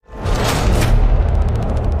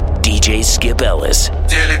DJ Skip Ellis.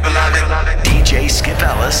 Dearly beloved. DJ Skip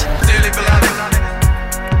Ellis. Dearly beloved.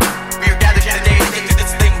 We are gathered here today to get to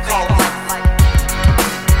this thing called life.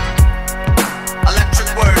 Electric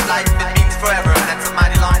word, life, it means forever. That's a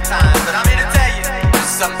mighty long time. But I'm here to tell you, there's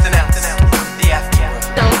something else. The afterworld.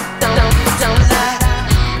 Don't lie.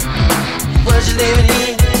 World you're living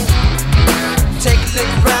in. Take a look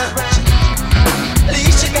around. At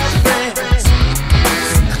least you got friends.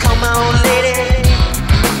 Call my old lady.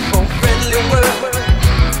 Oh, friendly word.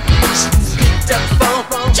 She picked up the phone,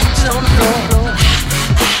 dropped it on the floor.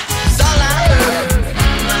 That's all I heard.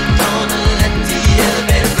 I'm gonna let the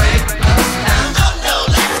elevator break us down. Oh no,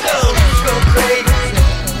 let's go crazy.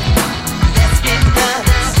 Let's get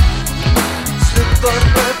nuts. Slip for the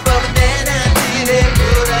bird, but then I did it.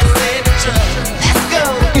 Put us in the truck. Let's go.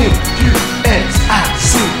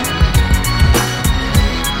 M-U-S-I-C.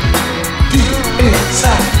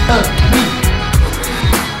 Inside of me.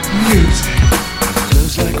 Music.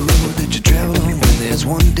 Love's like a road that you travel on. There's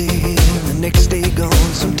one day here and the next day gone.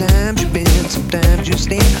 Sometimes you bend, sometimes you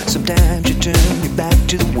stand, sometimes you turn your back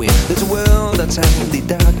to the wind. There's a world outside the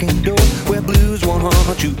darkened door where blues won't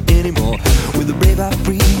haunt you anymore. With a brave heart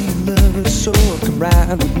free and lover's soul, come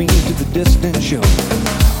ride with me to the distant shore.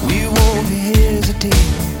 We won't hesitate,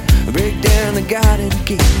 break down the garden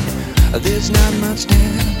gate. There's not much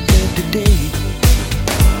time left today.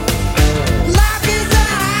 Life is a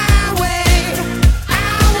highway. I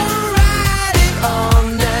wanna ride it all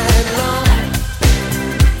night long.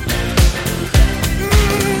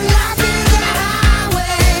 Life is a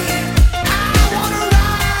highway. I wanna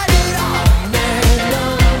ride it all night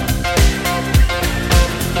long.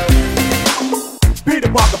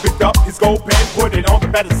 Peter Parker picked up his gold pen, put it on the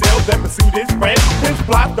battlefield, then pursued his friend. His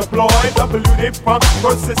plot deployed, the polluted funk,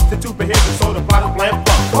 persistent to behave, so the plot of plan funk.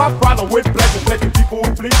 My problem with pleasure, making people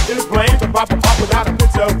flee is blame. The proper part without a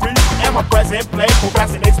picture of free. And my present play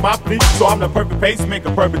procrastinates my plea, so I'm the perfect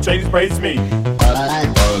pacemaker, perpetrators praise me.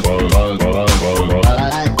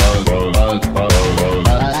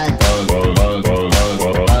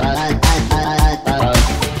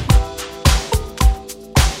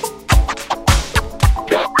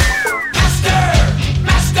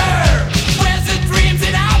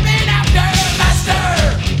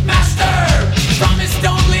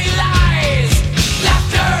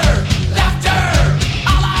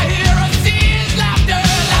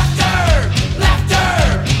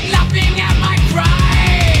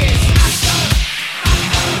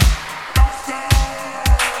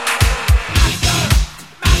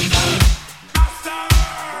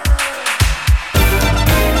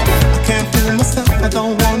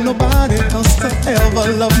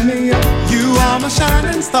 Love me, you are my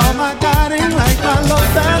shining star, my guiding light, my love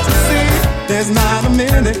fantasy. There's not a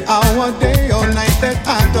minute, hour, day or night that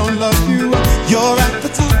I don't love you. You're at the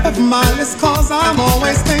top of my list, cause I'm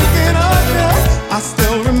always thinking of you. I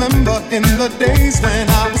still remember in the days when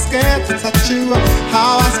I was scared to touch you,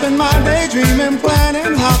 how I spent my day dreaming,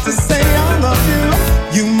 planning how to say I love you.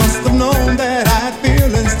 You must have known that I had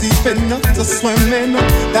feelings deep enough to swim in.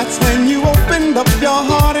 That's when you opened up your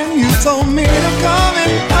heart and you told me to come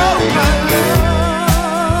in. Oh my love,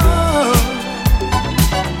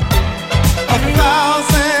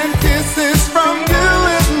 1,000 kisses from you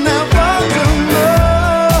is never too much.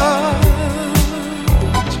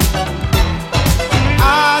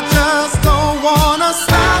 I just don't wanna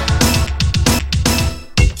stop.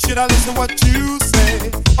 Should I listen what you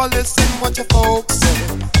say or listen what your folks say?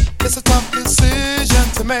 It's a tough decision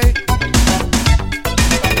to make.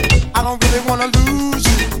 I don't really wanna lose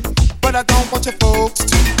you, but I don't want your folks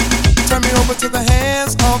to turn me over to the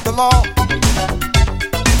hands of the law.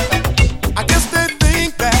 I guess they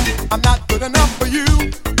think that I'm not good enough for you.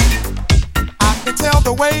 I can tell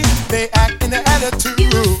the way they act in their attitude.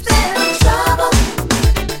 You said trouble,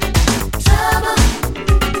 trouble.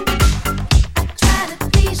 I try to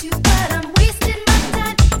please you, but I'm wasting my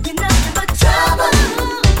time. You're nothing but trouble,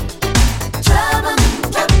 trouble,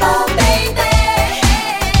 trouble, baby.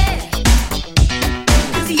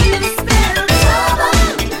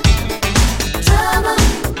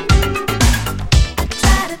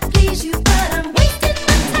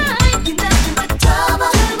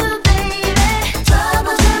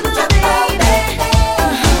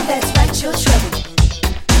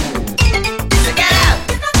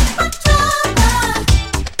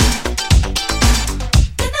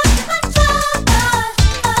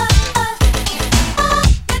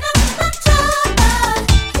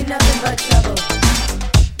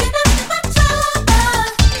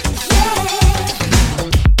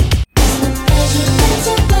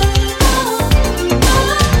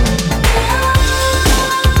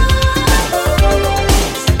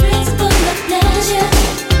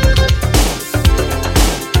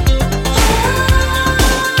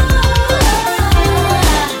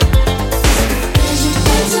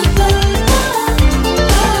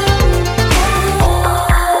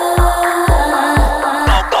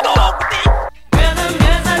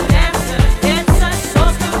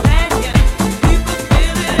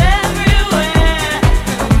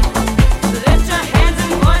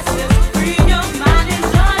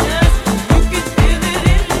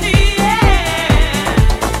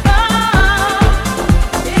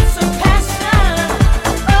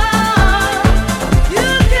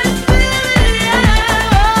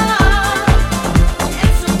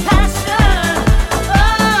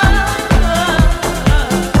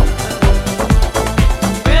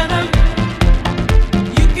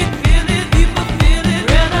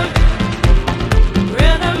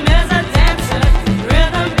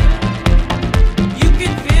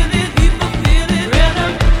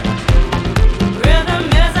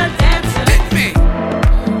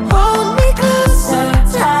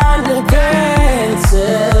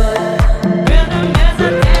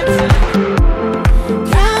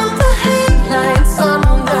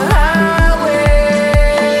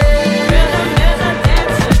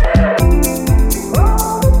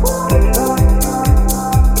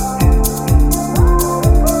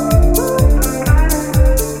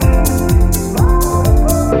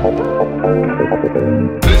 This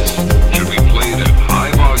should be played at high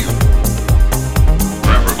volume,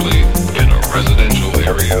 preferably in a residential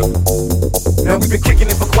area. Now we've been kicking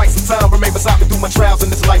it for quite some time. Remain beside me through my trials in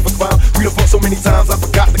this life of crime. We done fought so many times I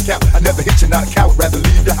forgot the count. I never hit you, not a coward, rather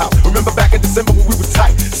leave the house. Remember back in December when we was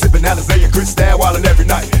tight, sipping Alizé and Cristal, wildin' every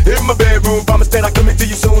night. In my bedroom, promise that I commit to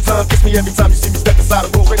you soon. Time kiss me every time you see me step inside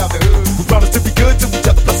the room, straight out the hood. We promise to be good to each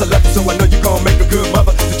other, plus I love you, so I know you're gonna make a good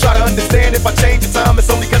mother. To try to understand if I change the time, it's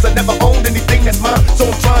only cause I never owned anything that's mine. So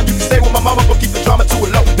I'm trying, you can stay with my mama, but keep the drama to a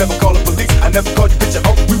low. Never call the police, I never called you bitch at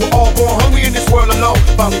home. We were all born hungry in this world alone.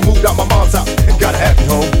 Finally moved out my mom's house and got a happy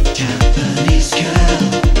home. Japanese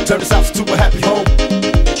girl, turn this house to a happy home.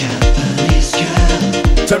 Japanese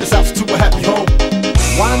girl, turn this house to a happy home.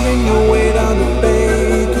 Winding your way down the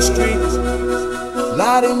Baker Street,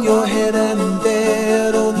 lighting your head and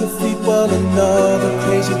dead on your feet. Well, another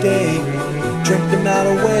crazy day. Drink the night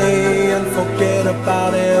away and forget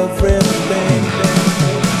about everything.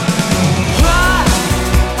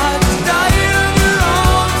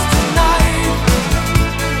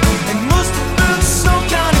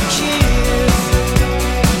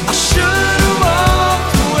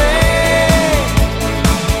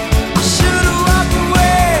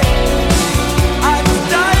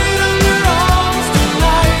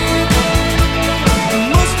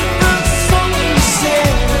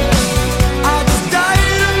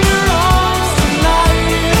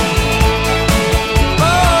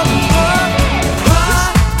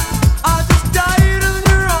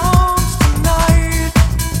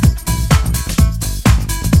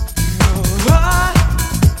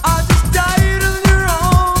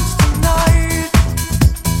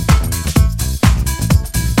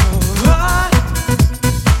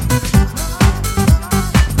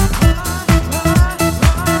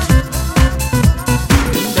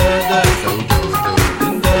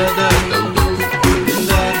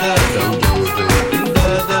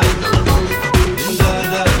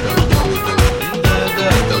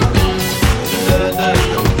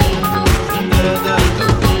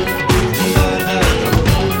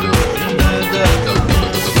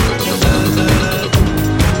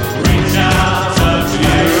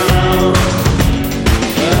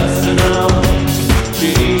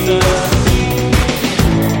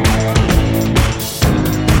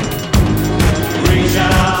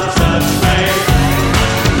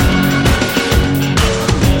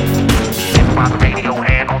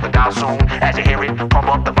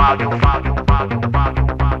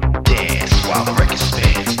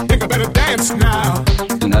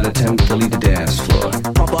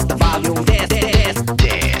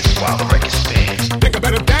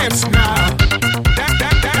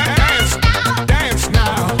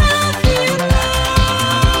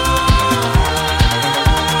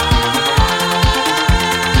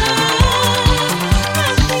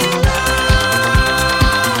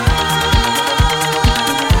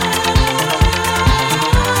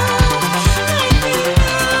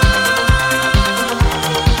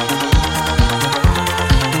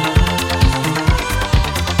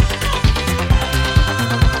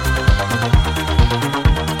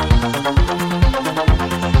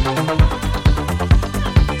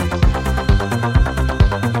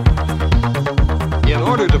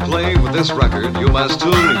 This record, you must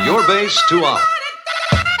tune your bass to up.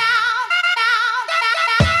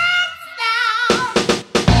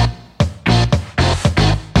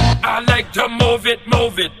 I like to move it,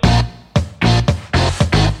 move it.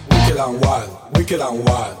 Wicked and wild, wicked and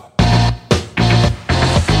wild.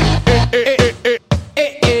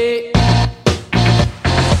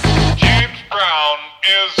 James Brown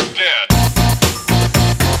is dead.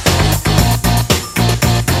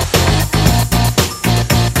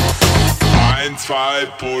 Zwei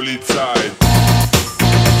Polizei.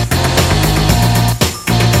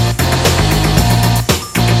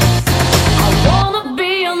 I wanna be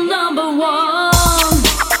your number one.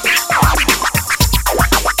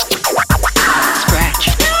 Scratch.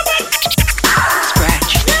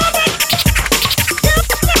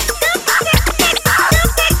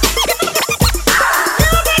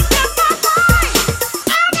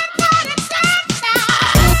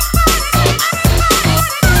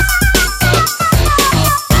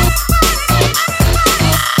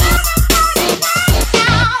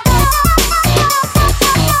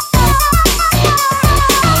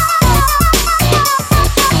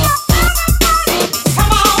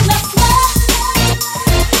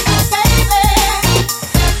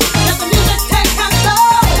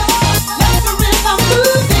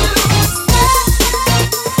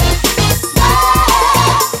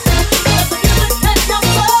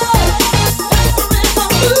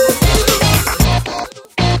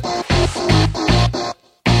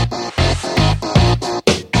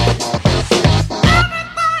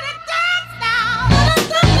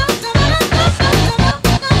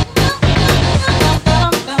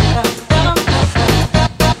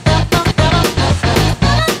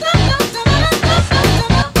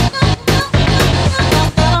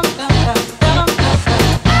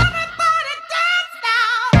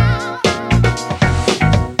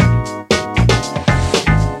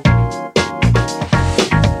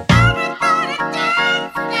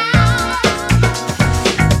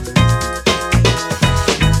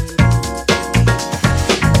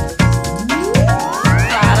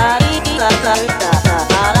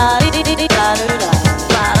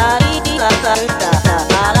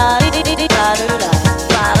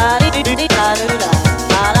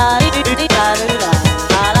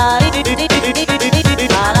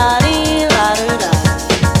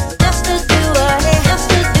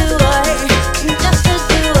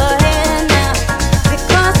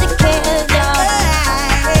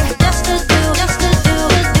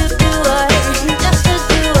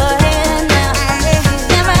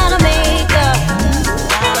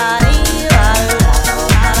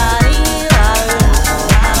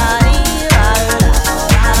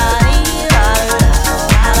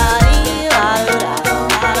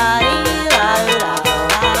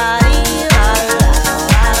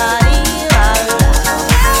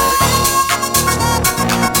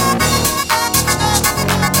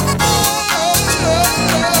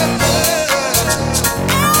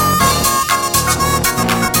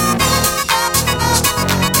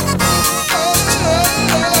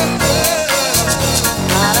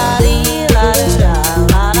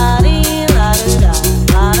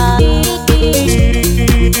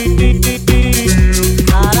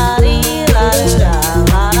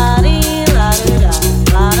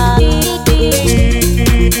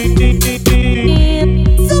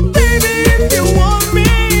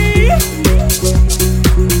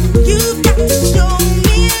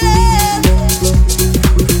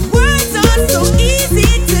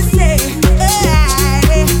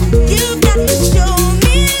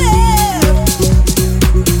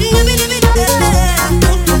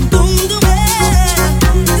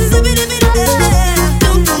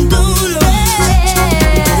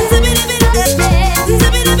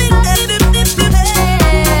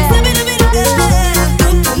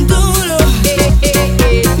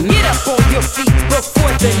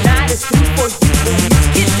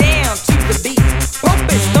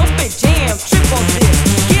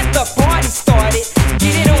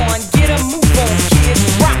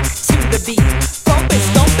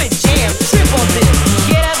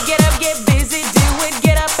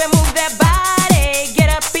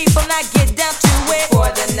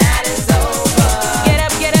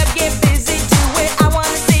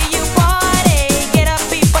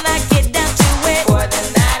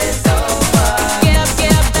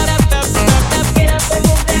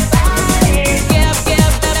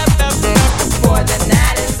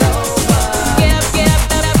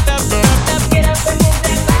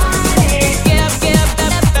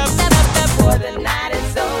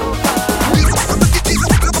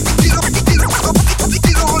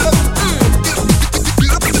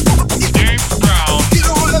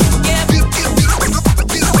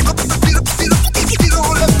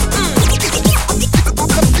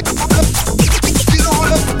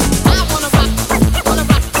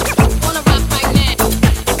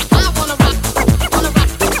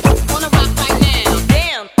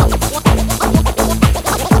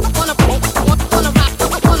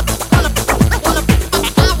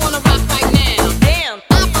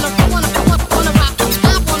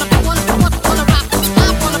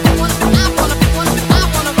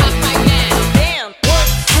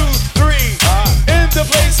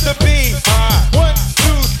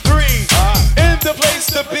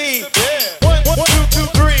 three. Yeah. One, two, two,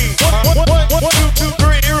 three. One, two, two,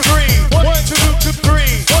 three. Three. One, two, two,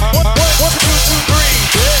 three. One, two, two, three.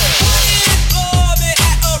 Yeah.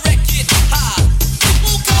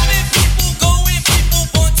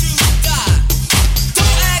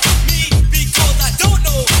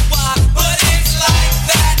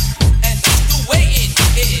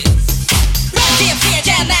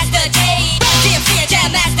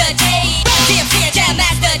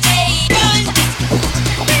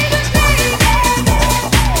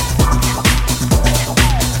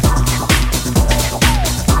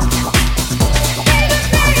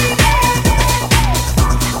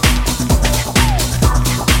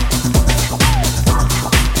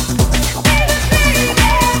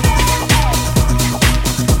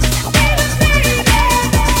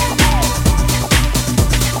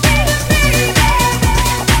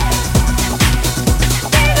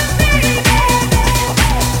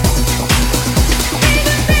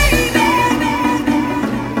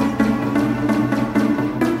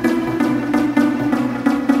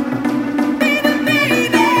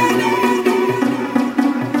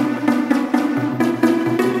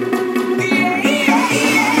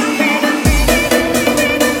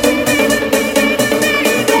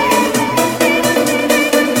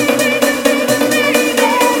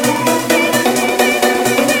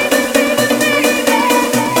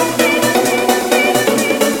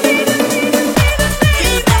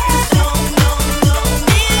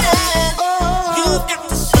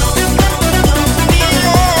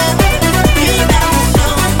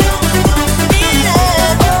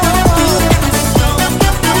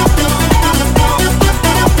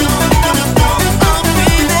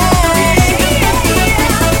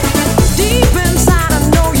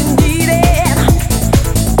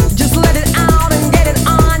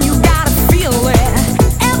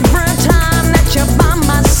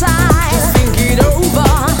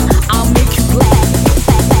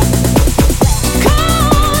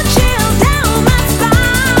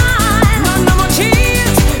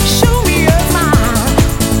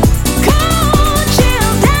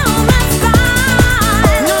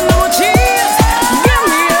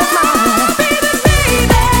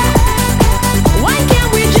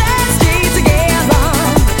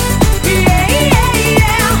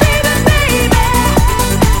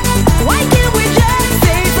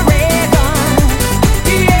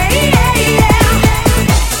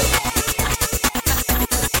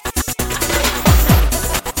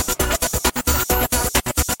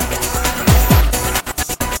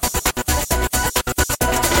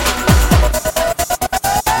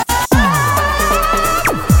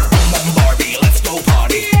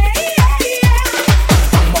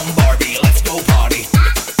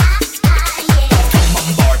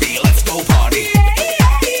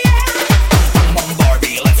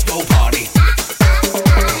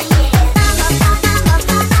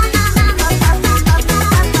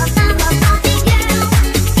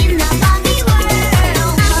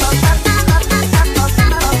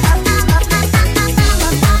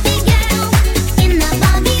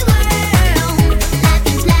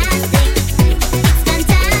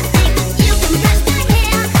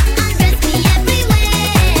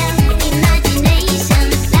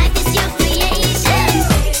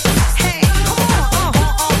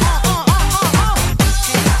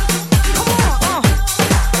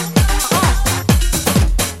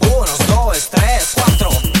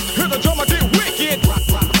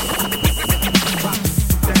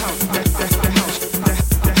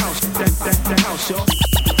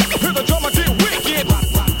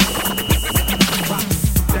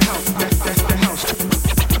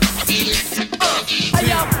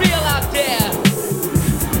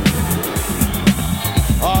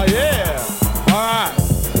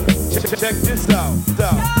 Check this out.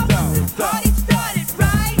 Party started,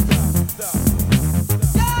 right?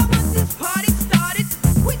 Yeah, once this party started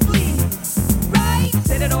quickly, right?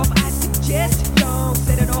 Set it off, I suggest, y'all.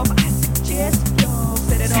 Set it off, I suggest, y'all.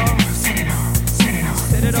 Set it off. Set it off. Set it off.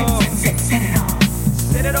 Set it off. Set it off.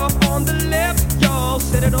 Set it off on the left, y'all.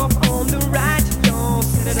 Set it off on the right, y'all.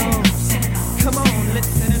 Set it off. Set it off. Come on, let's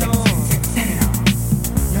set it off. Set it off.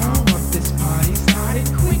 Y'all want this party started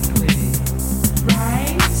quickly,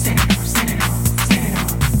 right? Set it off.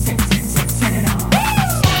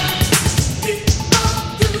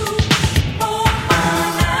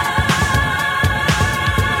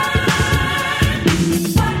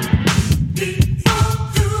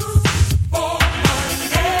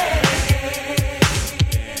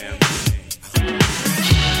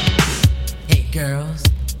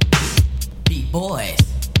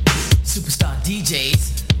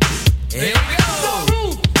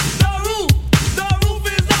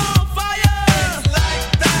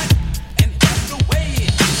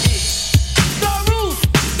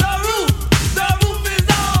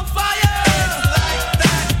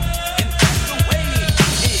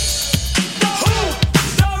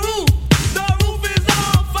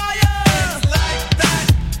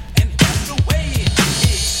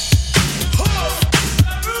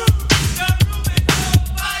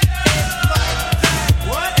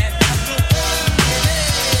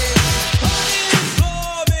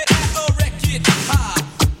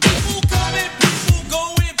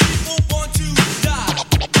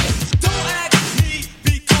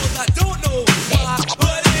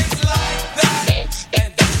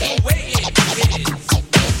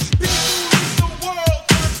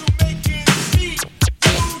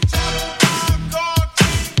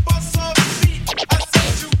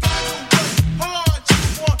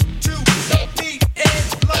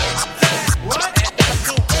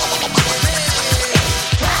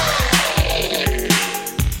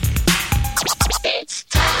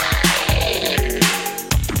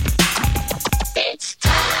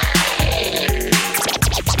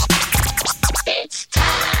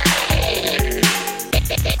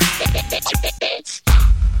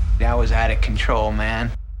 control,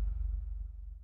 man.